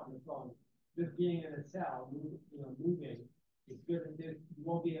is off on the phone, just being in a cell, moving, is good. And you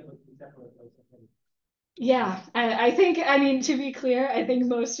won't be able to separate those things. Yeah, I think, I mean, to be clear, I think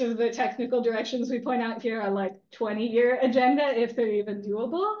most of the technical directions we point out here are like 20-year agenda, if they're even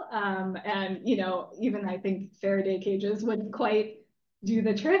doable. And, even I think Faraday cages wouldn't quite do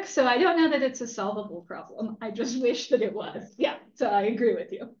the trick. So I don't know that it's a solvable problem. I just wish that it was. Yeah, so I agree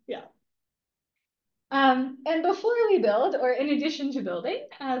with you. Yeah. And before we build, or in addition to building,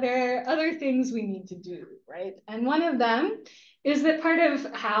 there are other things we need to do, right? And one of them is that part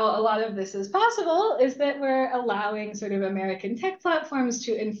of how a lot of this is possible is that we're allowing sort of American tech platforms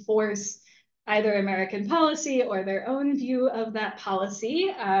to enforce either American policy or their own view of that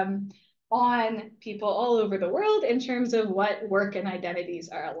policy on people all over the world in terms of what work and identities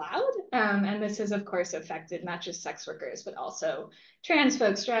are allowed. And this has, of course, affected not just sex workers, but also trans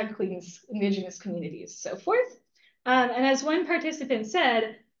folks, drag queens, indigenous communities, so forth. And as one participant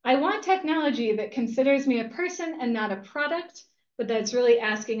said, I want technology that considers me a person and not a product, but that's really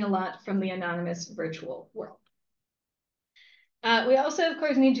asking a lot from the anonymous virtual world. We also, of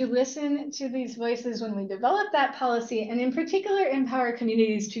course, need to listen to these voices when we develop that policy, and in particular, empower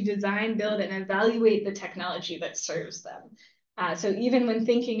communities to design, build, and evaluate the technology that serves them. So even when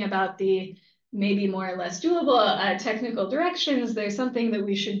thinking about the maybe more or less doable technical directions, there's something that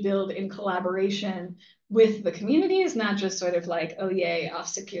we should build in collaboration with the communities, not just sort of like, oh yay, off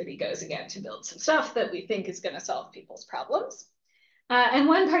security goes again to build some stuff that we think is going to solve people's problems. And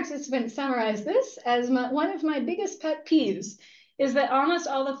one participant summarized this as one of my biggest pet peeves is that almost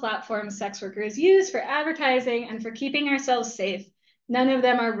all the platforms sex workers use for advertising and for keeping ourselves safe, none of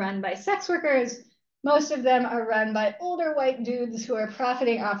them are run by sex workers. Most of them are run by older white dudes who are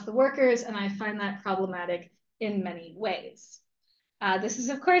profiting off the workers, and I find that problematic in many ways. This is,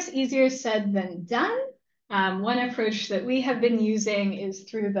 of course, easier said than done. One approach that we have been using is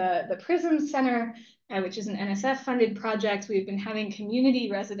through the PRISM Center, which is an NSF-funded project. We've been having community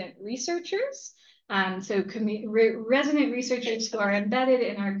resident researchers, resident researchers who are embedded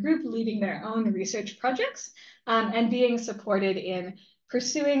in our group leading their own research projects and being supported in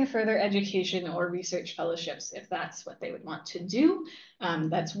pursuing further education or research fellowships if that's what they would want to do.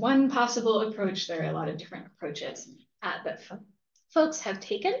 That's one possible approach. There are a lot of different approaches that folks have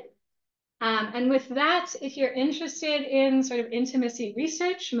taken. And with that, if you're interested in sort of intimacy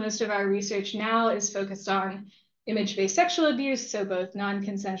research, most of our research now is focused on image-based sexual abuse, so both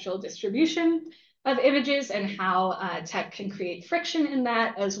non-consensual distribution of images and how tech can create friction in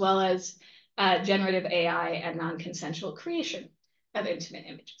that, as well as generative AI and non-consensual creation of intimate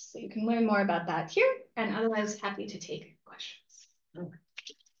images. So you can learn more about that here, and otherwise happy to take questions. Okay.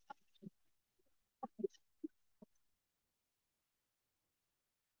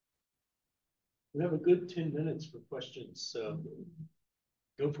 We have a good 10 minutes for questions, so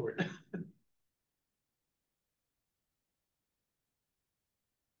go for it.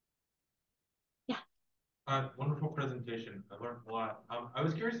 Yeah. Wonderful presentation. I learned a lot. I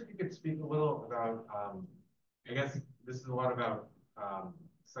was curious if you could speak a little about I guess this is a lot about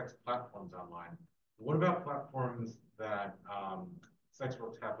sex platforms online. What about platforms that sex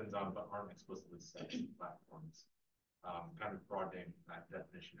work happens on but aren't explicitly sex platforms? Kind of broadening that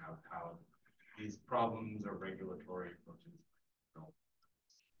definition out how these problems or regulatory approaches.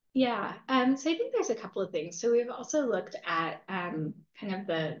 Yeah, so I think there's a couple of things. So we've also looked at kind of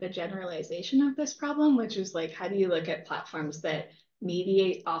the generalization of this problem, which is like, how do you look at platforms that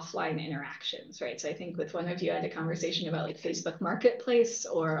mediate offline interactions, right? So I think with one of you, I had a conversation about like Facebook Marketplace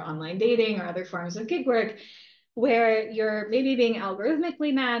or online dating or other forms of gig work, where you're maybe being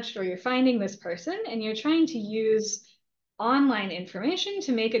algorithmically matched or you're finding this person and you're trying to use online information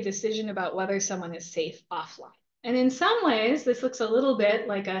to make a decision about whether someone is safe offline. And in some ways, this looks a little bit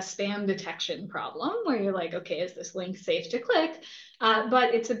like a spam detection problem where you're like, okay, is this link safe to click?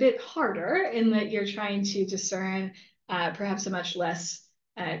 But it's a bit harder in that you're trying to discern perhaps a much less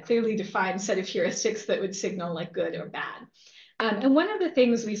clearly defined set of heuristics that would signal like good or bad. And one of the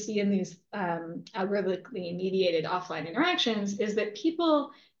things we see in these algorithmically mediated offline interactions is that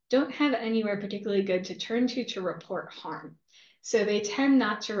people don't have anywhere particularly good to turn to report harm. So they tend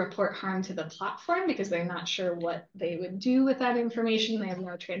not to report harm to the platform because they're not sure what they would do with that information. They have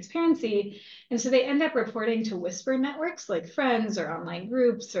no transparency. And so they end up reporting to whisper networks like friends or online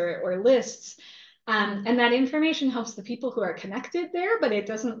groups or lists. And that information helps the people who are connected there, but it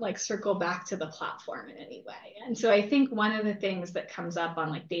doesn't like circle back to the platform in any way. And so I think one of the things that comes up on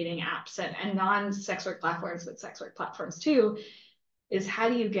like dating apps and non-sex work platforms, but sex work platforms too, is how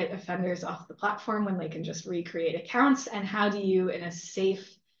do you get offenders off the platform when they can just recreate accounts? And how do you, in a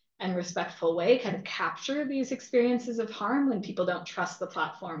safe and respectful way, kind of capture these experiences of harm when people don't trust the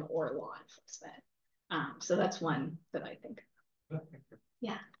platform or law enforcement? So that's one that I think.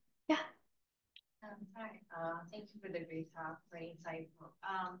 Yeah. Hi, thank you for the great talk, very insightful.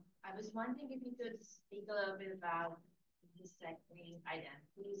 I was wondering if you could speak a little bit about the secondary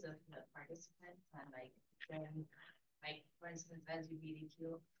identities of the participants and like when, like for instance,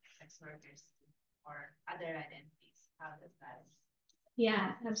 LGBTQ sex workers or other identities. How does that?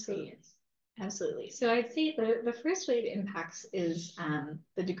 Yeah, absolutely. Absolutely. So I'd say the first way it impacts is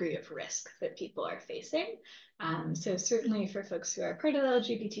the degree of risk that people are facing. So certainly for folks who are part of the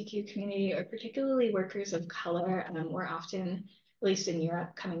LGBTQ community or particularly workers of color, we're often, at least in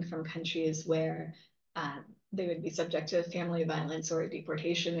Europe, coming from countries where they would be subject to family violence or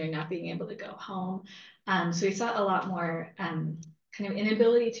deportation or not being able to go home. So we saw a lot more kind of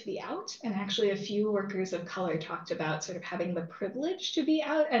inability to be out. And actually a few workers of color talked about sort of having the privilege to be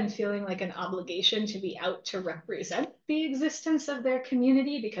out and feeling like an obligation to be out to represent the existence of their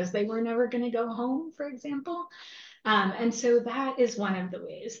community because they were never going to go home, for example. And so that is one of the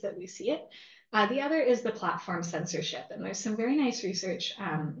ways that we see it. The other is the platform censorship. And there's some very nice research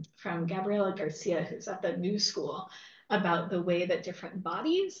from Gabriela Garcia, who's at the New School, about the way that different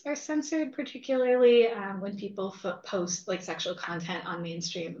bodies are censored, particularly when people post like sexual content on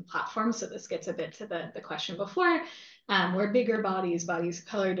mainstream platforms. So this gets a bit to the question before, where bigger bodies, bodies of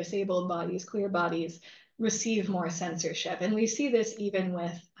color, disabled bodies, queer bodies, receive more censorship. And we see this even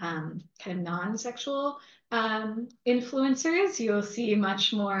with kind of non-sexual influencers. You'll see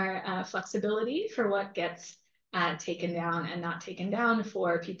much more flexibility for what gets taken down and not taken down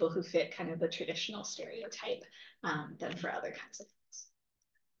for people who fit kind of the traditional stereotype than for other kinds of things.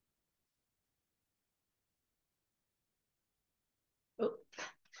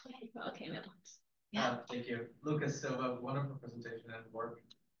 Oh, okay, no. Yeah. Thank you. Lucas Silva, wonderful presentation and work.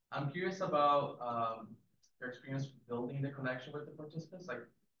 I'm curious about your experience building the connection with the participants. Like,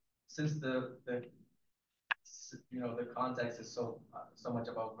 since the context is so much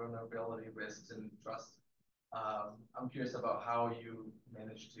about vulnerability, risks, and trust. I'm curious about how you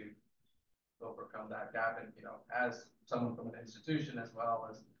managed to overcome that gap, and as someone from an institution as well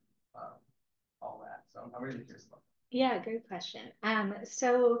as all that. So I'm really curious about that. Yeah, great question.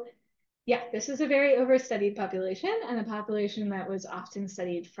 So yeah, this is a very overstudied population and a population that was often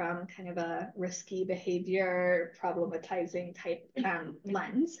studied from kind of a risky behavior, problematizing type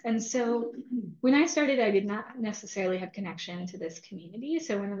lens. And so when I started, I did not necessarily have connection to this community.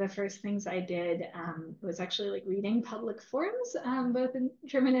 So one of the first things I did was actually like reading public forums, both in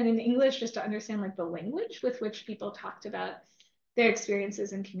German and in English, just to understand like the language with which people talked about their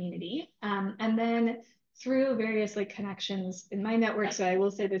experiences in community. And then through various like connections in my network, so I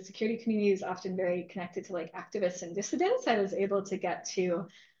will say the security community is often very connected to like activists and dissidents. I was able to get to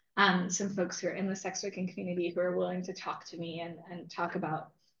some folks who are in the sex working community who are willing to talk to me and talk about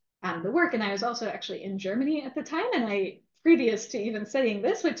the work. And I was also actually in Germany at the time, and I previous to even studying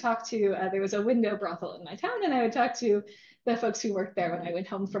this, would talk to, there was a window brothel in my town, and I would talk to the folks who worked there when I went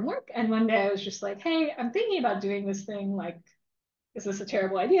home from work. And one day I was just like, hey, I'm thinking about doing this thing, like, is this a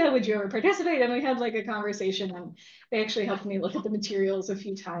terrible idea? Would you ever participate? And we had like a conversation, and they actually helped me look at the materials a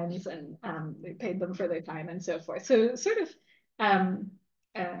few times, and we paid them for their time and so forth. So sort of,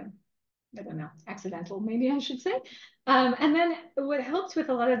 I don't know, accidental, maybe I should say. And then what helped with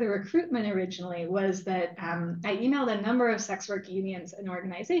a lot of the recruitment originally was that I emailed a number of sex work unions and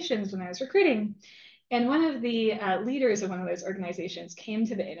organizations when I was recruiting. And one of the leaders of one of those organizations came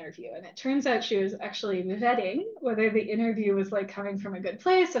to the interview, and it turns out she was actually vetting whether the interview was like coming from a good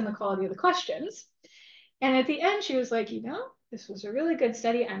place and the quality of the questions. And at the end, she was like, you know, this was a really good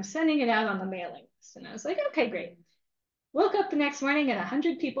study. I'm sending it out on the mailing list. And I was like, okay, great. Woke up the next morning and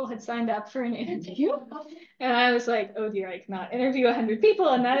 100 people had signed up for an interview. And I was like, oh dear, I cannot interview 100 people.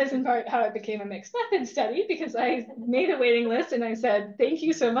 And that is in part how it became a mixed method study, because I made a waiting list and I said, thank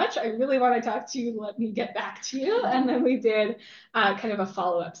you so much. I really want to talk to you. Let me get back to you. And then we did kind of a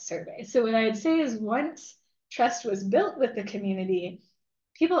follow-up survey. So what I'd say is once trust was built with the community,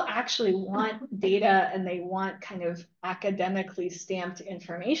 people actually want data, and they want kind of academically stamped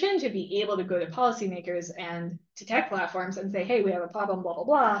information to be able to go to policymakers and to tech platforms and say, hey, we have a problem, blah, blah,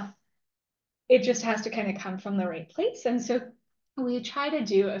 blah. It just has to kind of come from the right place. And so we try to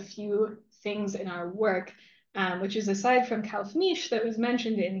do a few things in our work, which is aside from Kaufmisch that was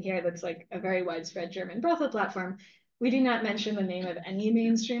mentioned in here, that's like a very widespread German brothel platform. We do not mention the name of any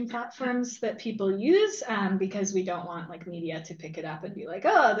mainstream platforms that people use because we don't want like media to pick it up and be like,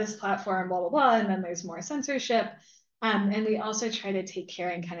 oh, this platform, blah, blah, blah, and then there's more censorship. And we also try to take care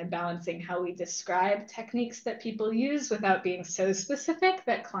in kind of balancing how we describe techniques that people use without being so specific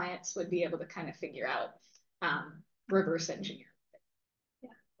that clients would be able to kind of figure out reverse engineer.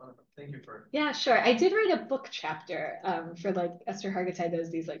 Thank you for. Yeah, sure. I did write a book chapter for like Eszter Hargittai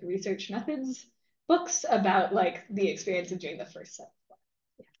does these like research methods books about like the experience of doing the first set.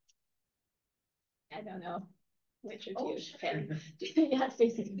 Yeah. I don't know which of you can. Yeah,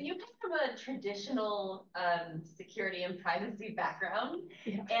 basically. So you come from a traditional security and privacy background,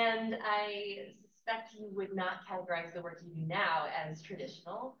 yeah. And I suspect you would not categorize the work you do now as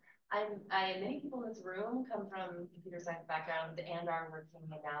traditional. Many people in this room come from computer science backgrounds and are working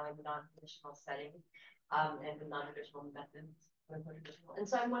now in non-traditional settings and with non-traditional methods. And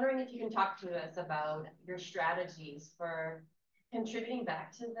so I'm wondering if you can talk to us about your strategies for contributing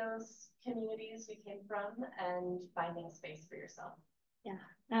back to those communities you came from and finding a space for yourself.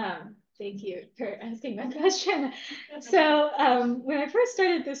 Yeah, thank you for asking that question. So when I first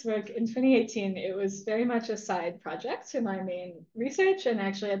started this work in 2018, it was very much a side project to my main research. And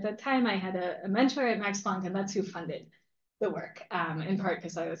actually at that time I had a mentor at Max Planck, and that's who funded the work, in part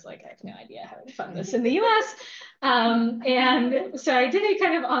because I was like, I have no idea how to fund this in the US. And so I did it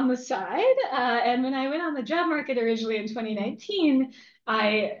kind of on the side. And when I went on the job market originally in 2019,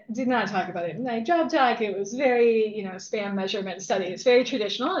 I did not talk about it in my job talk. It was very, spam measurement study. It's very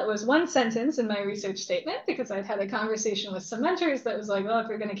traditional. It was one sentence in my research statement because I'd had a conversation with some mentors that was like, well, if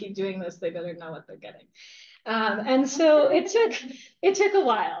we're going to keep doing this, they better know what they're getting. And so it took a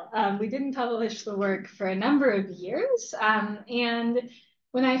while. We didn't publish the work for a number of years. And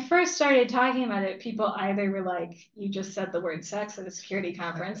when I first started talking about it, people either were like, you just said the word sex at a security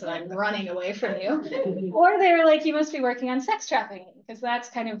conference and I'm running away from you. Or they were like, you must be working on sex trafficking, because that's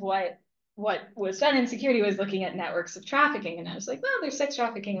kind of what was done in security, was looking at networks of trafficking. And I was like, well, there's sex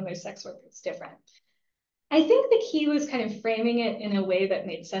trafficking and there's sex work. It's different. I think the key was kind of framing it in a way that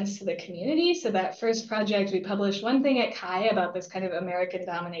made sense to the community. So that first project, we published one thing at Chi about this kind of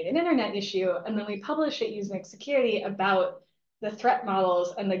American-dominated internet issue, and then we published at Usenet Security about the threat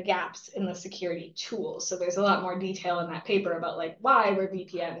models and the gaps in the security tools. So there's a lot more detail in that paper about like why were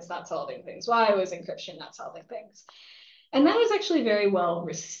VPNs not solving things, why was encryption not solving things. And that was actually very well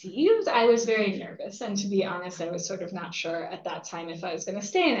received. I was very nervous. And to be honest, I was sort of not sure at that time if I was going to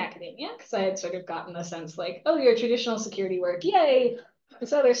stay in academia, because I had sort of gotten the sense like, oh, your traditional security work, yay,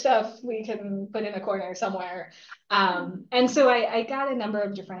 this other stuff we can put in a corner somewhere. And so I got a number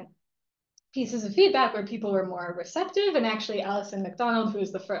of different pieces of feedback where people were more receptive. And actually, Allison McDonald, who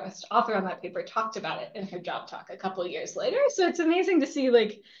was the first author on that paper, talked about it in her job talk a couple of years later. So it's amazing to see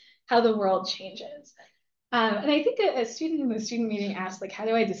like how the world changes. And I think a student in the student meeting asked, like, how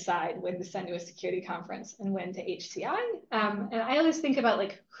do I decide when to send to a security conference and when to HCI? And I always think about,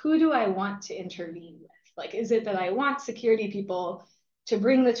 like, who do I want to intervene with? Like, is it that I want security people to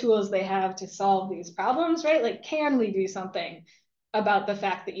bring the tools they have to solve these problems, right? Like, can we do something? about the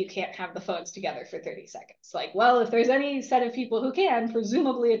fact that you can't have the phones together for 30 seconds. Like, well, if there's any set of people who can,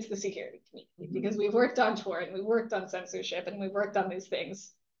 presumably it's the security community, because we've worked on Tor and we've worked on censorship and we've worked on these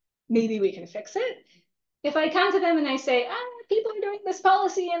things. Maybe we can fix it. If I come to them and I say, people are doing this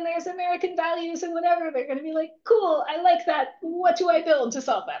policy and there's American values and whatever, they're going to be like, cool, I like that. What do I build to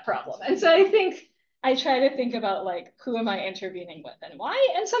solve that problem? And so I think I try to think about like, who am I intervening with and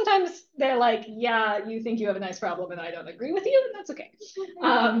why? And sometimes they're like, yeah, you think you have a nice problem and I don't agree with you, and that's okay.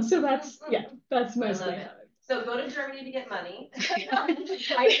 So that's mostly how. So go to Germany to get money. Find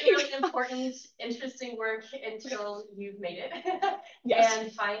really important, interesting work until you've made it. Yes.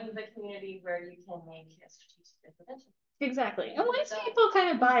 And find the community where you can make a strategic intervention. Exactly. And once people kind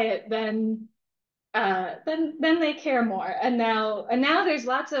of buy it, then they care more. And now there's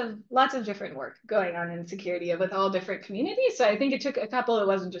lots of different work going on in security with all different communities. So I think it took a couple, it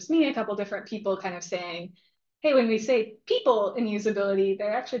wasn't just me, a couple different people kind of saying, hey, when we say people in usability,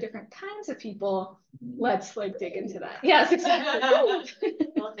 there are actually different kinds of people. Let's like dig into that. Yes, exactly.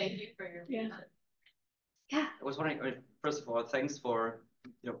 Well, thank you for your feedback. Yeah. I was wondering, first of all, thanks for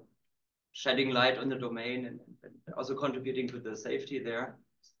shedding light on the domain and also contributing to the safety there.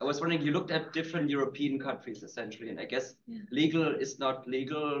 I was wondering, you looked at different European countries essentially, and I guess legal is not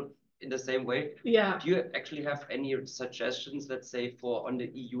legal in the same way. Yeah. Do you actually have any suggestions, let's say, for on the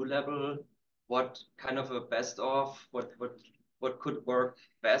EU level, what kind of a best of, what could work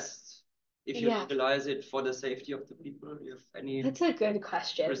best if you utilize it for the safety of the people? Do you have any That's a good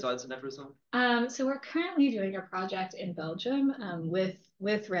question. results in that result? So we're currently doing a project in Belgium with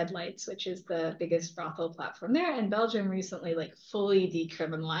Redmiles, which is the biggest brothel platform there. And Belgium recently like fully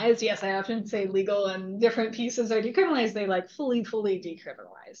decriminalized. Yes, I often say legal and different pieces are decriminalized. They like fully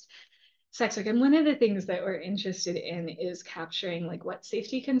decriminalized sex work. And one of the things that we're interested in is capturing like what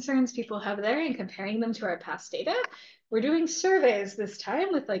safety concerns people have there and comparing them to our past data. We're doing surveys this time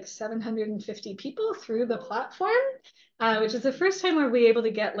with like 750 people through the platform, which is the first time where we're able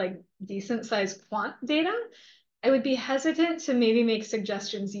to get like decent sized quant data. I would be hesitant to maybe make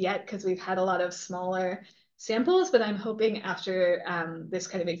suggestions yet because we've had a lot of smaller samples, but I'm hoping after this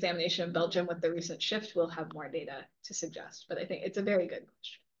kind of examination of Belgium with the recent shift, we'll have more data to suggest. But I think it's a very good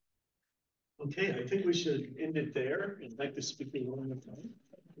question. Okay, I think we should end it there and thank the speaker one more time.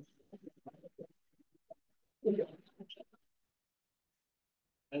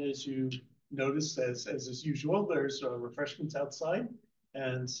 And as you noticed, as is usual, there's refreshments outside.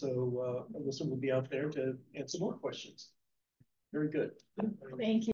 And so Alyssa will be out there to answer more questions. Very good. Thank you.